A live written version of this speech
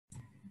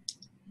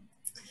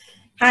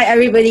Hi,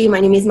 everybody. My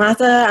name is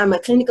Martha. I'm a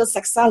clinical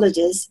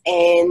sexologist,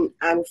 and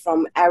I'm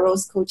from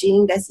Eros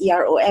Coaching. That's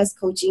EROS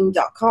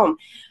coaching.com.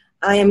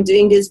 I am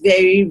doing this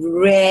very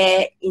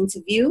rare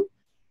interview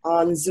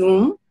on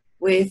Zoom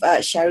with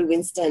Sheri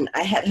Winston.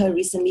 I had her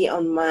recently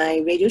on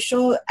my radio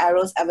show,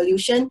 Eros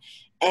Evolution,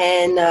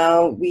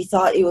 and we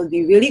thought it would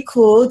be really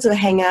cool to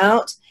hang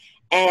out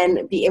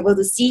and be able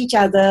to see each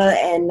other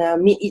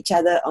and meet each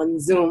other on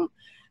Zoom.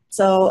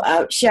 So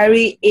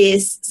Sheri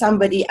is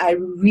somebody I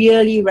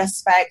really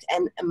respect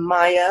and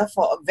admire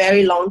for a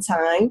very long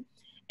time.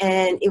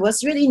 And it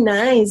was really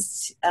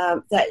nice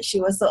that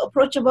she was so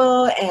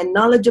approachable and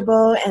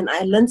knowledgeable, and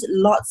I learned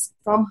lots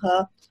from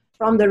her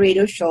from the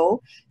radio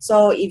show.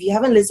 So if you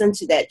haven't listened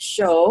to that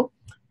show,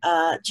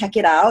 check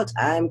it out.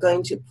 I'm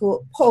going to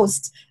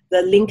post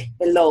the link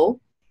below.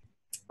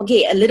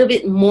 Okay, a little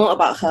bit more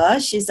about her.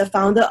 She's the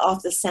founder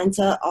of the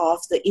Center of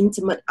the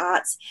Intimate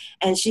Arts,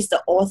 and she's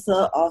the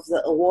author of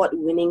the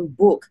award-winning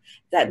book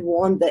that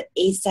won the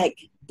ASEC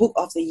Book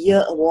of the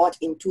Year Award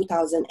in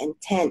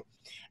 2010.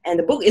 And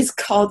the book is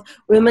called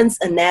Women's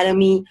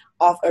Anatomy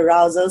of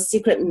Arousal,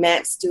 Secret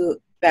Maps to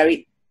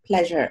Buried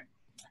Pleasure.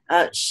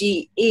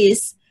 She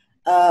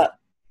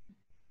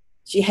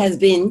has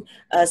been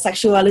a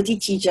sexuality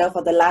teacher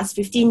for the last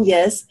 15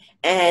 years,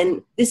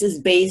 and this is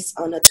based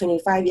on a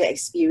 25-year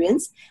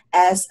experience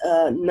as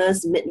a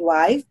nurse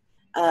midwife,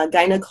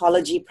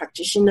 gynecology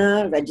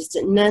practitioner,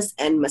 registered nurse,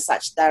 and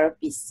massage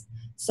therapist.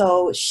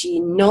 So she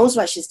knows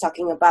what she's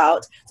talking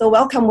about. So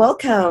welcome,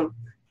 welcome.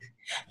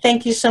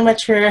 Thank you so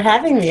much for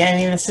having me. I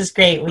mean, this is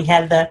great. We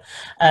had a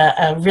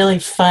really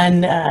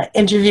fun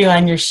interview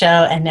on your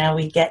show, and now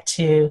we get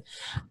to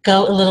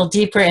go a little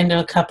deeper into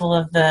a couple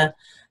of the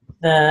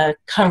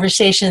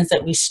conversations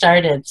that we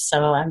started.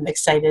 So I'm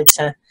excited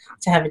to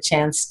have a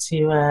chance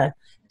to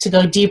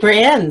go deeper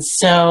in.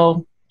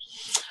 So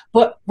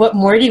what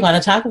more do you want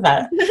to talk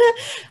about?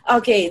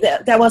 Okay,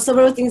 there were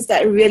several things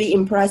that really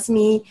impressed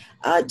me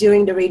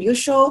during the radio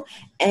show,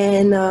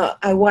 and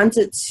I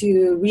wanted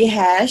to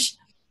rehash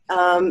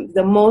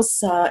the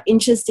most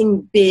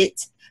interesting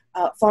bit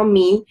for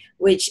me,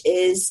 which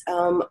is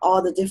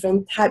all the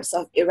different types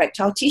of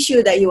erectile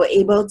tissue that you were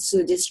able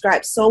to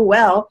describe so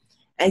well.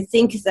 I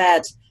think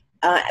that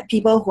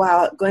people who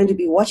are going to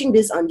be watching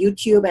this on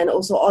YouTube, and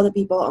also all the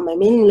people on my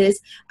mailing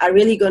list, are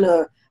really going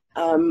to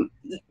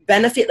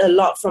benefit a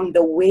lot from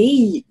the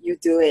way you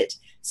do it.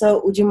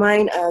 So would you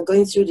mind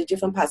going through the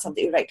different parts of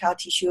the erectile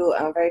tissue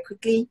very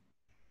quickly?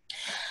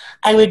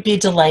 I would be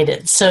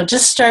delighted. So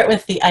just start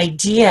with the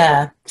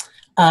idea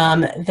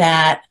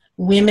that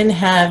women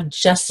have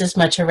just as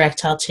much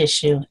erectile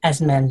tissue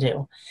as men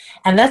do.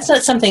 And that's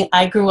not something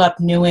I grew up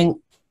knowing.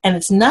 And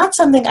it's not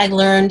something I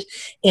learned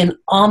in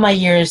all my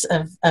years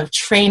of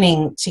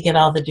training to get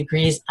all the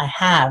degrees I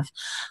have.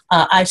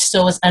 I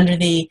still was under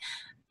the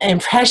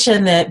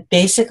impression that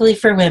basically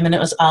for women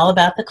it was all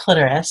about the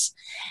clitoris.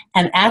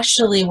 And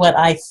actually what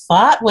I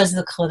thought was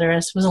the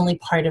clitoris was only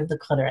part of the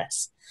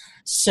clitoris.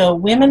 So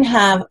women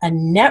have a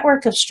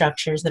network of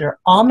structures that are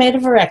all made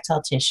of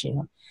erectile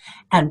tissue.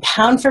 And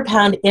pound for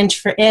pound, inch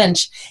for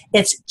inch,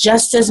 it's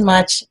just as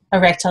much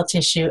erectile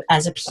tissue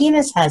as a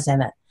penis has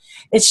in it.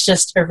 It's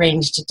just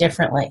arranged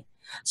differently.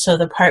 So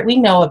the part we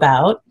know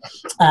about,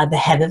 the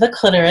head of the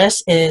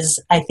clitoris, is,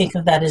 I think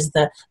of that as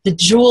the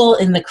jewel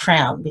in the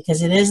crown,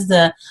 because it is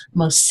the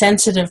most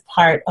sensitive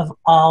part of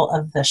all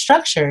of the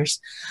structures.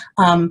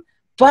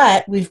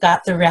 But we've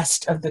got the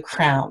rest of the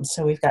crown.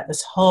 So we've got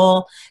this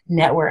whole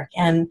network.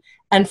 And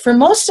for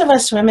most of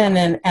us women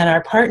and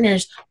our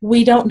partners,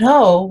 we don't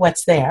know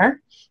what's there,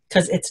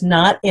 because it's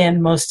not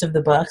in most of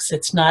the books.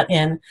 It's not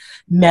in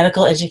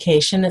medical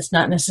education. It's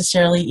not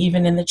necessarily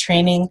even in the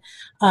training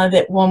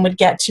that one would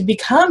get to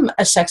become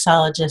a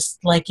sexologist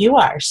like you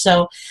are.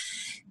 So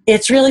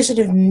it's really sort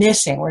of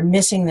missing. We're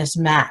missing this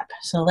map.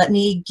 So let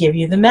me give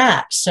you the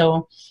map.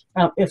 So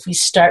if we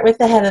start with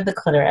the head of the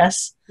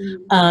clitoris,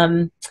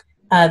 then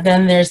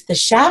there's the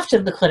shaft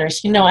of the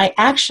clitoris. You know, I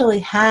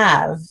happen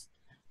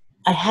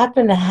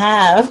to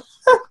have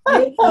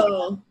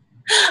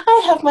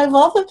I have my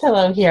vulva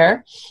pillow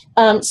here.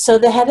 So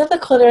the head of the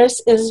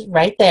clitoris is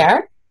right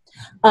there.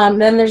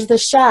 Then there's the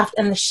shaft,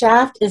 and the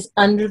shaft is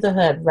under the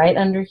hood, right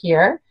under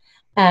here.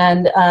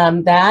 And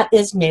that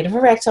is made of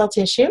erectile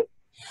tissue.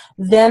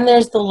 Then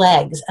there's the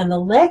legs, and the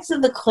legs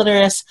of the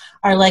clitoris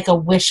are like a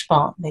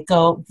wishbone. They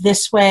go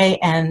this way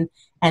and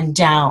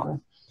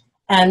down.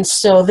 And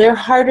so they're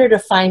harder to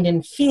find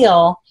and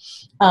feel,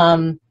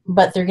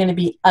 but they're going to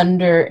be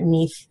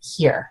underneath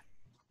here.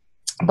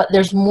 But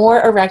there's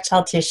more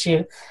erectile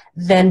tissue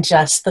than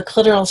just the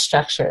clitoral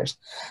structures.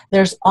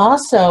 There's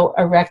also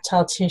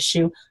erectile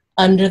tissue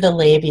under the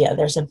labia.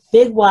 There's a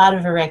big wad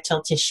of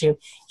erectile tissue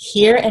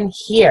here and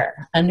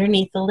here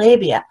underneath the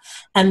labia.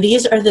 And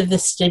these are the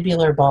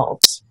vestibular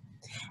bulbs.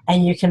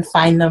 And you can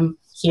find them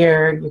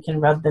here, you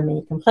can rub them, and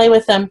you can play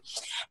with them.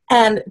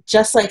 And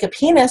just like a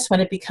penis, when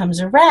it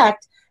becomes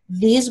erect,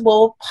 these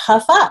will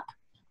puff up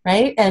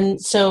right?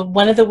 And so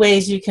one of the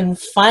ways you can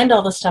find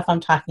all the stuff I'm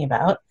talking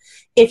about,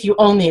 if you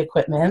own the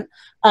equipment,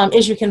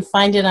 is you can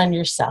find it on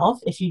yourself.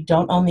 If you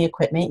don't own the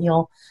equipment,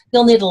 you'll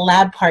need a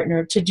lab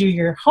partner to do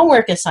your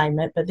homework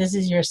assignment, but this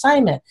is your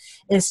assignment,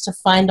 is to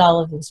find all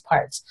of these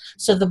parts.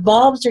 So the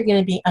bulbs are going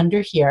to be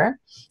under here,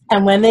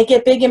 and when they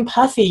get big and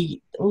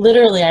puffy,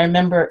 literally, I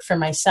remember it for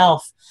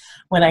myself,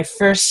 when I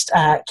first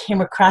came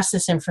across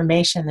this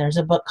information, there's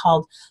a book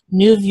called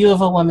New View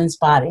of a Woman's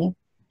Body,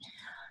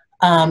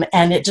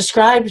 and it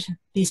described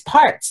these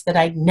parts that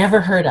I'd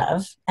never heard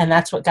of, and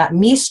that's what got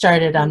me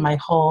started on my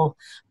whole,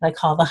 what I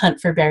call the hunt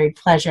for buried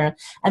pleasure.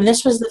 And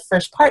this was the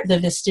first part, the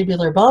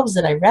vestibular bulbs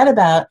that I read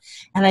about,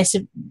 and I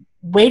said,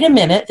 wait a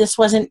minute, this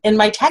wasn't in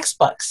my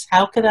textbooks.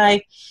 How could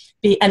I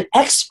be an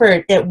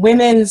expert at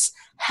women's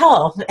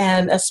health,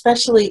 and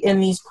especially in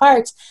these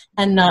parts,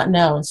 and not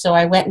know? So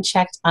I went and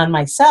checked on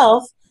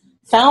myself,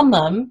 found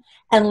them,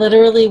 and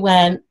literally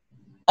went,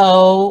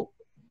 oh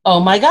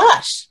my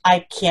gosh,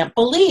 I can't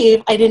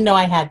believe I didn't know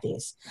I had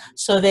these.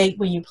 So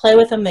when you play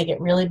with them, they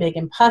get really big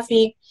and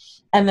puffy.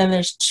 And then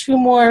there's 2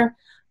 more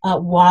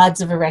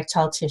wads of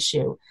erectile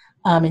tissue.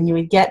 And you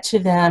would get to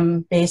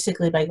them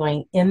basically by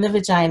going in the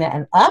vagina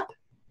and up.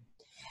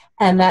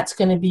 And that's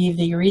going to be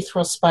the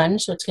urethral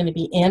sponge. So it's going to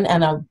be in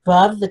and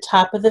above the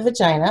top of the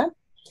vagina.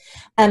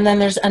 And then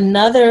there's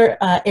another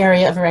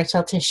area of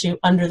erectile tissue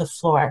under the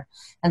floor.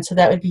 And so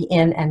that would be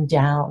in and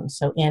down.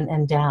 So in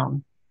and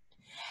down.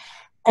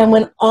 And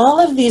when all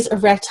of these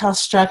erectile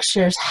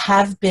structures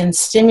have been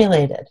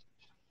stimulated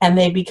and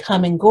they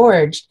become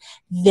engorged,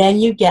 then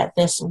you get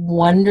this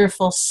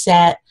wonderful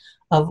set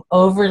of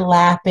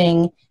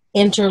overlapping,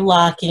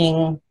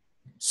 interlocking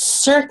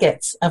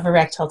circuits of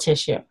erectile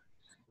tissue,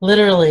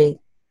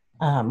 literally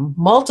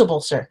multiple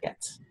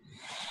circuits.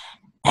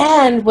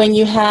 And when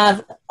you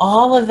have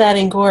all of that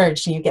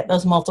engorged and you get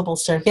those multiple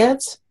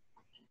circuits,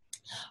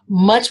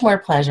 much more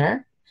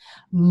pleasure,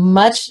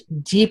 much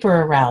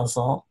deeper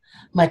arousal,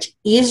 much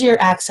easier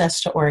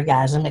access to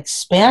orgasm,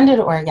 expanded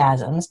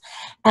orgasms,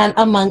 and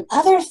among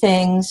other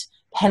things,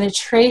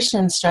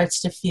 penetration starts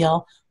to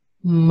feel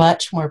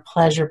much more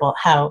pleasurable,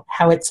 how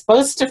it's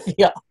supposed to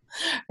feel,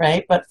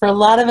 right? But for a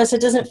lot of us,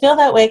 it doesn't feel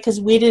that way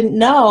because we didn't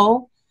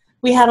know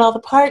we had all the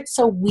parts,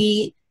 so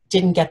we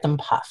didn't get them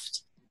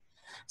puffed.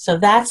 So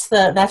that's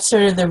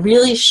sort of the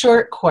really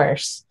short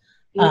course.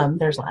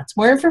 There's lots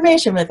more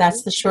information, but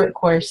that's the short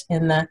course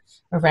in the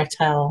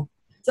erectile.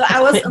 So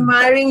I was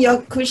admiring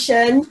your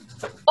cushion.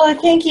 Oh,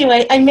 thank you.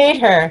 I made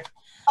her.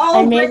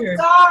 Oh my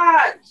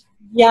God.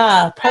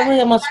 Yeah, probably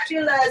almost.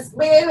 Fabulous.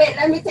 Wait.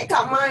 Let me take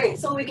out mine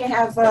so we can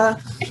have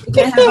a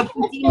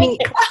meeting.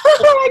 Oh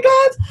my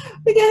God.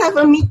 We can have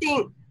a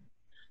meeting.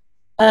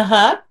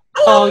 Uh-huh.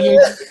 Oh,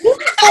 you're.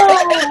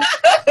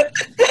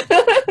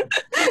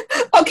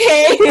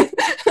 Okay.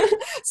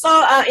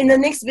 So in the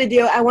next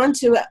video, I want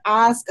to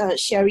ask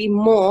Sheri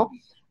more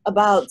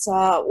about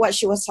what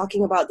she was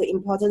talking about, the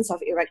importance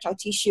of erectile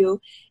tissue.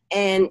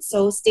 And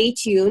so stay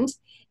tuned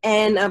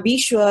and be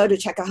sure to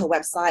check out her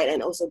website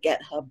and also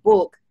get her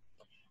book.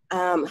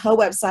 Her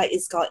website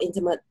is called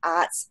Intimate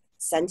Arts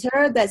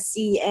Center, that's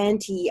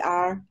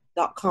CNTR.com.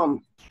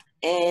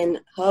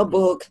 And her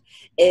book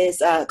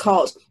is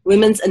called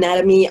Women's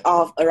Anatomy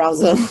of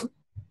Arousal.